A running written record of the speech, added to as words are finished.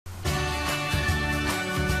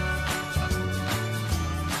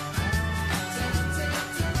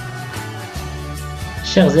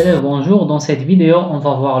Chers élèves, bonjour. Dans cette vidéo, on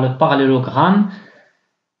va voir le parallélogramme,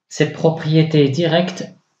 ses propriétés directes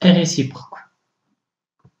et réciproques.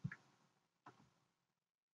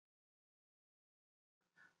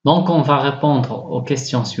 Donc, on va répondre aux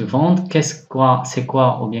questions suivantes. C'est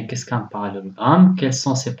quoi ou bien qu'est-ce qu'un parallélogramme? Quelles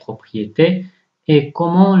sont ses propriétés et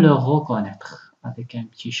comment le reconnaître? Avec un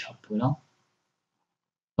petit chapeau là,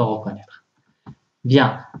 le reconnaître.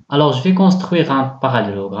 Bien, alors je vais construire un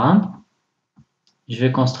parallélogramme. Je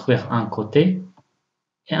vais construire un côté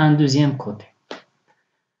et un deuxième côté.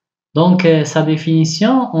 Donc, sa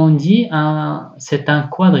définition, on dit c'est un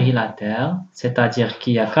quadrilatère, c'est-à-dire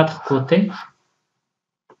qu'il y a 4 côtés.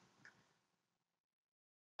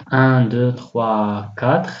 1, 2, 3,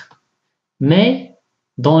 4. Mais,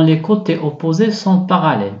 dont les côtés opposés sont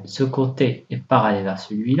parallèles. Ce côté est parallèle à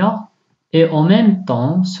celui-là. Et en même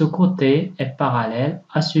temps, ce côté est parallèle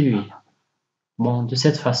à celui-là. Bon, de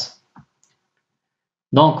cette façon.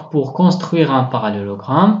 Donc, pour construire un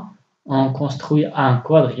parallélogramme, on construit un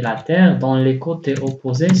quadrilatère dont les côtés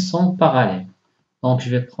opposés sont parallèles. Donc, je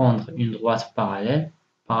vais prendre une droite parallèle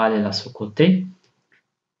à ce côté.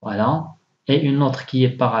 Voilà. Et une autre qui est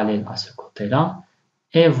parallèle à ce côté-là.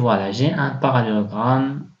 Et voilà, j'ai un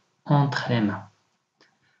parallélogramme entre les mains.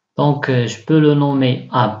 Donc, je peux le nommer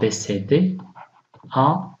ABCD.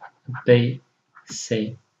 ABCD.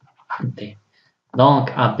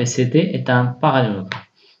 Donc, ABCD est un parallélogramme.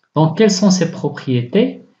 Donc, quelles sont ses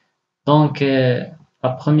propriétés? Donc, la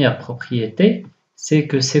première propriété, c'est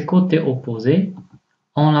que ses côtés opposés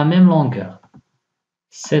ont la même longueur.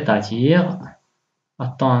 C'est-à-dire,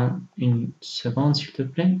 attends une seconde s'il te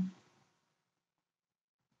plaît.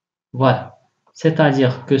 Voilà.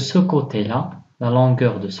 C'est-à-dire que ce côté-là, la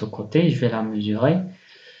longueur de ce côté, je vais la mesurer.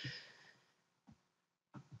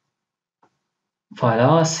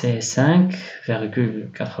 Voilà, c'est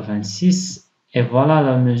 5,86. Et voilà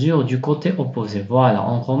la mesure du côté opposé. Voilà,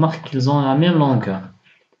 on remarque qu'ils ont la même longueur.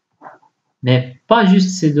 Mais pas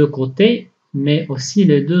juste ces deux côtés, mais aussi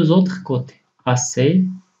les deux autres côtés, AC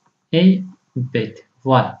et BT.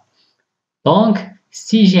 Voilà. Donc,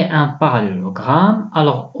 si j'ai un parallélogramme,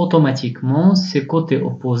 alors automatiquement, ces côtés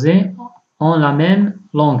opposés ont la même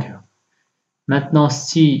longueur. Maintenant,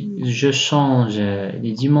 si je change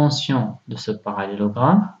les dimensions de ce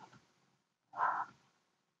parallélogramme,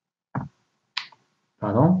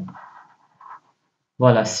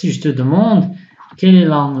 voilà, si je te demande quelle est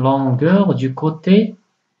la longueur du côté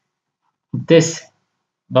DC,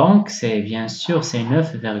 donc c'est bien sûr c'est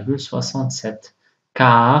 9,67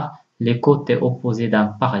 car les côtés opposés d'un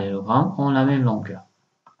parallélogramme ont la même longueur.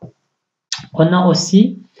 On a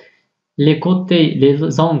aussi les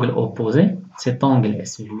angles opposés, cet angle et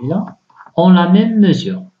celui-là, ont la même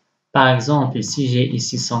mesure. Par exemple, si j'ai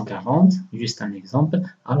ici 140, juste un exemple,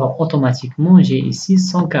 alors automatiquement j'ai ici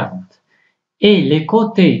 140. Et les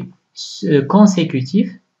côtés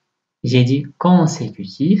consécutifs, j'ai dit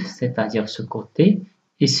consécutifs, c'est-à-dire ce côté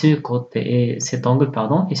et cet angle,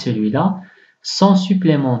 et celui-là sont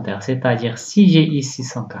supplémentaires. C'est-à-dire si j'ai ici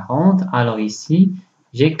 140, alors ici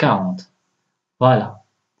j'ai 40. Voilà.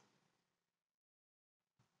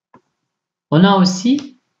 On a aussi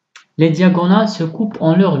les diagonales se coupent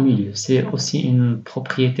en leur milieu. C'est aussi une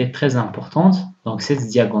propriété très importante. Donc cette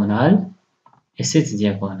diagonale et cette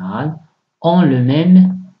diagonale ont le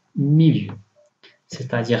même milieu.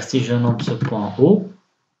 C'est-à-dire si je nomme ce point O,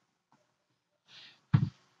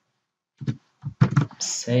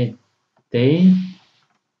 c'est D.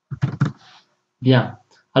 Bien.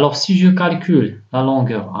 Alors si je calcule la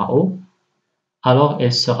longueur AO, alors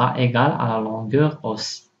elle sera égale à la longueur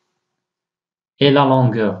aussi. Et la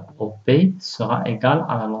longueur OP sera égale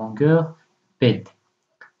à la longueur PT.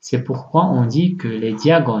 C'est pourquoi on dit que les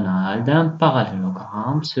diagonales d'un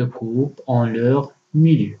parallélogramme se coupent en leur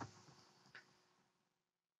milieu.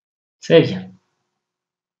 C'est bien.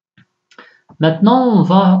 Maintenant, on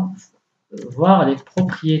va voir les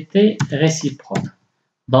propriétés réciproques.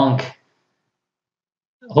 Donc,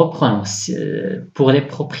 reprenons. Pour les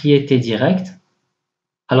propriétés directes,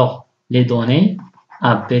 alors, les données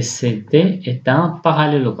ABCD est un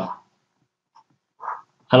parallélogramme.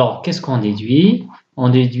 Alors, qu'est-ce qu'on déduit? On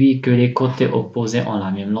déduit que les côtés opposés ont la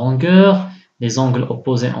même longueur, les angles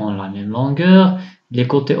opposés ont la même longueur, les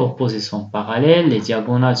côtés opposés sont parallèles, les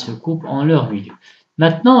diagonales se coupent en leur milieu.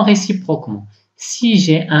 Maintenant, réciproquement, si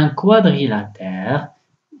j'ai un quadrilatère,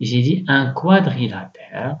 j'ai dit un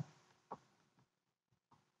quadrilatère,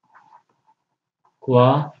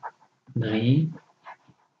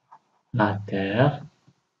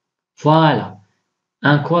 voilà,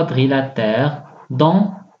 un quadrilatère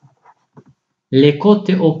dont les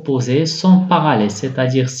côtés opposés sont parallèles,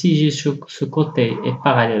 c'est-à-dire si j'ai ce côté est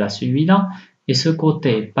parallèle à celui-là et ce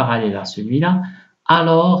côté est parallèle à celui-là,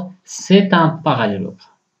 alors c'est un parallélogramme.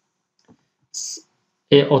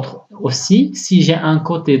 Et aussi, si j'ai un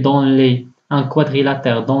quadrilatère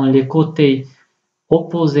dont les côtés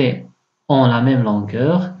opposés ont la même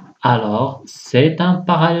longueur, alors c'est un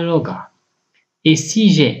parallélogramme. Et si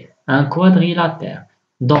j'ai un quadrilatère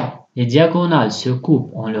dont les diagonales se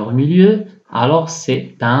coupent en leur milieu, alors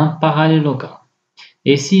c'est un parallélogramme.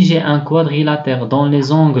 Et si j'ai un quadrilatère dont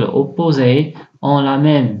les angles opposés ont la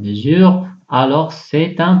même mesure, alors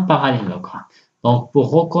c'est un parallélogramme. Donc, pour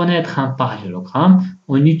reconnaître un parallélogramme,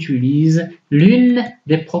 on utilise l'une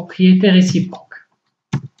des propriétés réciproques.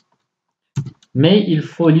 Mais il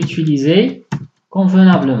faut l'utiliser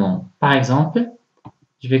convenablement. Par exemple,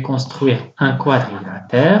 je vais construire un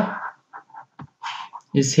quadrilatère.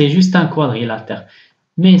 Et c'est juste un quadrilatère.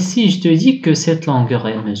 Mais si je te dis que cette longueur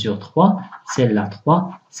elle mesure 3, celle-là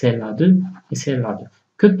 3, celle-là 2 et celle-là 2,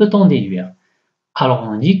 que peut-on déduire? Alors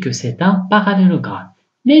on dit que c'est un parallélogramme.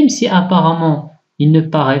 Même si apparemment il ne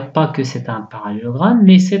paraît pas que c'est un parallélogramme,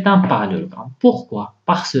 mais c'est un parallélogramme. Pourquoi?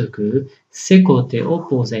 Parce que ces côtés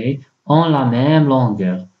opposés ont la même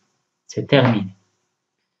longueur. C'est terminé.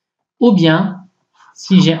 Ou bien,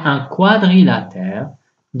 si j'ai un quadrilatère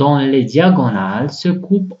dont les diagonales se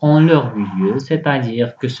coupent en leur milieu,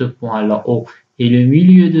 c'est-à-dire que ce point-là haut est le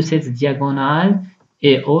milieu de cette diagonale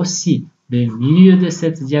et aussi le milieu de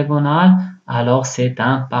cette diagonale, alors c'est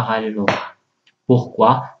un parallélogramme.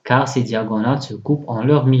 Pourquoi? Car ces diagonales se coupent en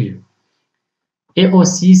leur milieu. Et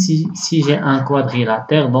aussi, si j'ai un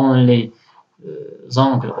quadrilatère dont les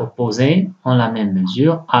angles opposés ont la même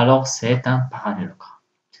mesure, alors c'est un parallélogramme.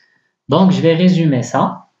 Donc, je vais résumer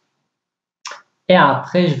ça. Et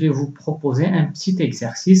après, je vais vous proposer un petit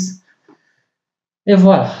exercice. Et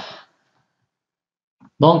voilà.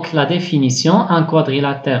 Donc, la définition, un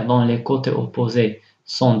quadrilatère dont les côtés opposés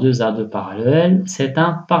sont 2 à 2 parallèles, c'est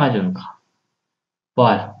un parallélogramme.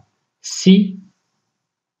 Voilà. Si,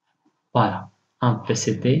 voilà, un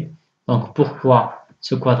PCT. Donc, pourquoi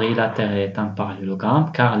ce quadrilatère est un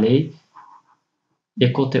parallélogramme? Car les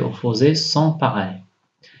côtés opposés sont parallèles.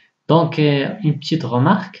 Donc, une petite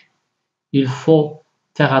remarque, il faut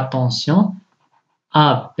faire attention.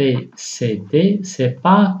 A, B, C, D, c'est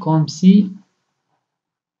pas comme si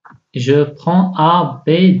je prends A,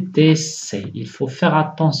 B, D, C. Il faut faire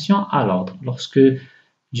attention à l'ordre. Lorsque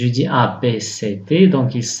je dis A, B, C, D,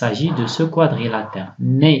 donc il s'agit de ce quadrilatère.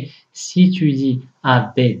 Mais si tu dis A,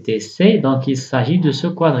 B, D, C, donc il s'agit de ce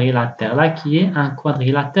quadrilatère-là qui est un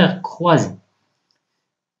quadrilatère croisé.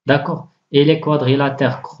 D'accord? Et les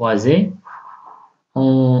quadrilatères croisés,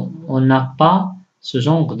 on n'a pas ce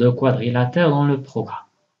genre de quadrilatère dans le programme.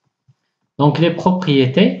 Donc les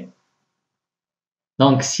propriétés,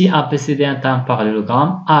 donc si ABCD est un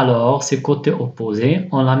parallélogramme, alors ses côtés opposés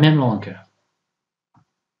ont la même longueur.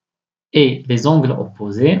 Et les angles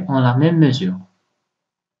opposés ont la même mesure.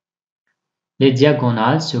 Les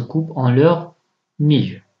diagonales se coupent en leur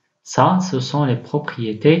milieu. Ça, ce sont les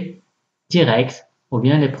propriétés directes ou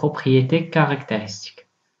bien les propriétés caractéristiques.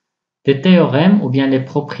 Des théorèmes ou bien les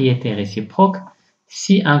propriétés réciproques,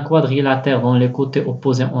 si un quadrilatère dont les côtés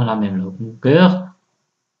opposés ont la même longueur,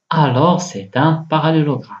 alors c'est un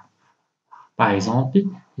parallélogramme. Par exemple,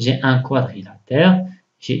 j'ai un quadrilatère,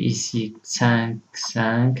 j'ai ici 5,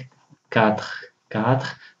 5, 4,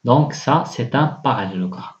 4, donc ça c'est un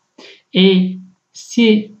parallélogramme. Et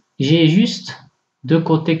si j'ai juste deux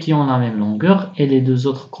côtés qui ont la même longueur et les deux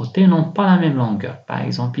autres côtés n'ont pas la même longueur, par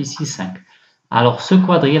exemple ici 5, alors ce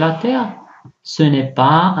quadrilatère, ce n'est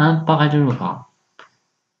pas un parallélogramme.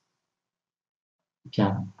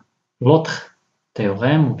 Bien, l'autre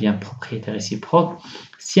théorème ou bien propriété réciproque,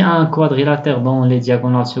 si un quadrilatère dont les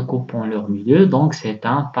diagonales se coupent en leur milieu, donc c'est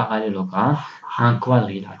un parallélogramme, un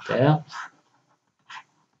quadrilatère.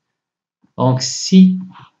 Donc si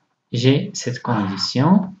j'ai cette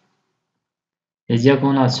condition, les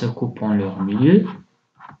diagonales se coupent en leur milieu,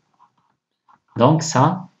 donc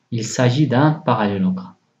ça, il s'agit d'un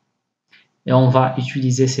parallélogramme. Et on va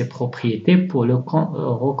utiliser ces propriétés pour le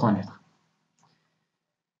reconnaître.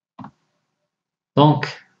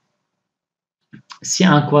 Donc, si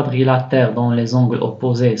un quadrilatère dont les angles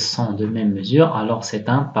opposés sont de même mesure, alors c'est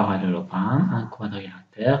un parallélogramme, un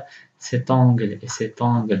quadrilatère. Cet angle et cet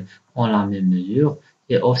angle ont la même mesure,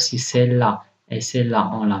 et aussi celle-là et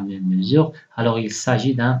celle-là ont la même mesure, alors il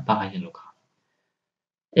s'agit d'un parallélogramme.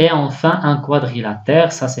 Et enfin, un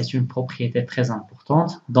quadrilatère, ça c'est une propriété très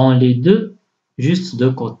importante, dont les juste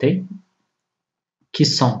deux côtés, qui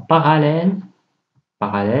sont parallèles,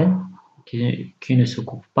 qui ne se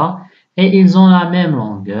coupent pas, et ils ont la même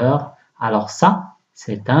longueur. Alors ça,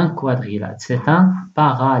 c'est un quadrilate, c'est un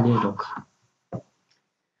parallélogramme.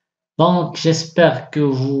 Donc, j'espère que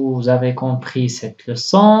vous avez compris cette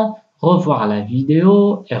leçon. Revoir la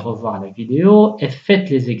vidéo et faites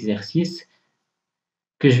les exercices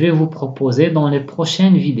que je vais vous proposer dans les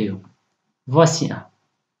prochaines vidéos. Voici un.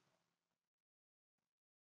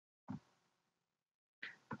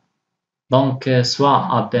 Donc, soit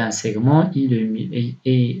AB un segment, I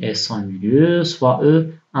et son milieu, soit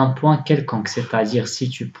E un point quelconque. C'est-à-dire, si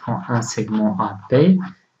tu prends un segment AB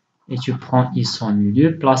et tu prends I son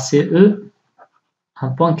milieu, placez E un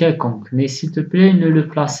point quelconque. Mais s'il te plaît, ne le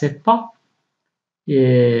placez pas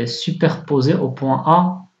superposé au point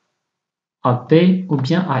A, à B ou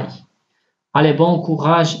bien à I. Allez, bon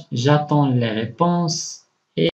courage, j'attends les réponses.